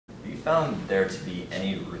found there to be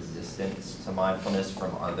any resistance to mindfulness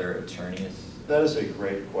from other attorneys? That is a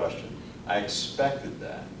great question. I expected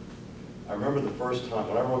that. I remember the first time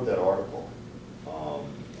when I wrote that article,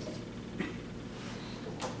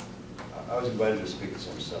 I was invited to speak at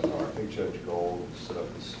some seminar. I think Judge Gold set up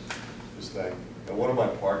this thing, and one of my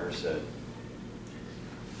partners said,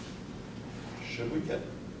 should we get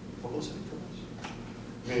publicity for this?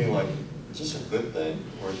 Meaning, like, is this a good thing,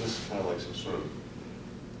 or is this kind of like some sort of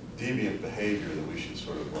deviant behavior that we should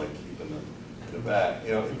sort of like keep in the back?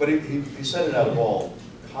 You know, but he said it out of all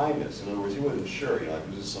kindness. In other words, he wasn't sure. You know, like,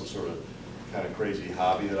 was this some sort of kind of crazy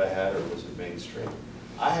hobby that I had, or was it mainstream?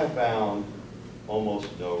 I have found almost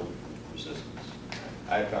no resistance.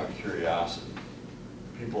 I have found curiosity.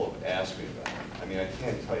 People have asked me about it. I mean, I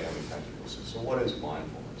can't tell you how many times people say, so what is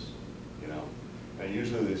mindfulness? You know? And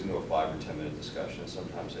usually there's a 5 or 10 minute discussion.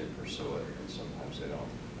 Sometimes they pursue it, and sometimes they don't.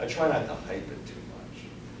 I try not to hype it too much,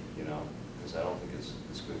 you know, because I don't think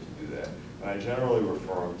it's good to do that. And I generally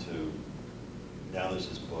refer them to, now there's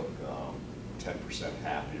this book, 10%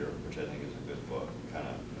 Happier, which I think is a good book, kind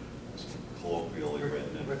of colloquially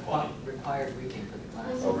written and funny. Required reading for the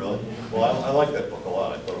class. Oh, really? Well, I like that book a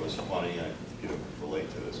lot. I thought it was funny, and I could relate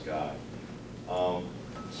to this guy.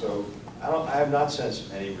 So I have not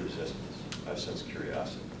sensed any resistance. I've sensed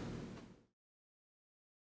curiosity.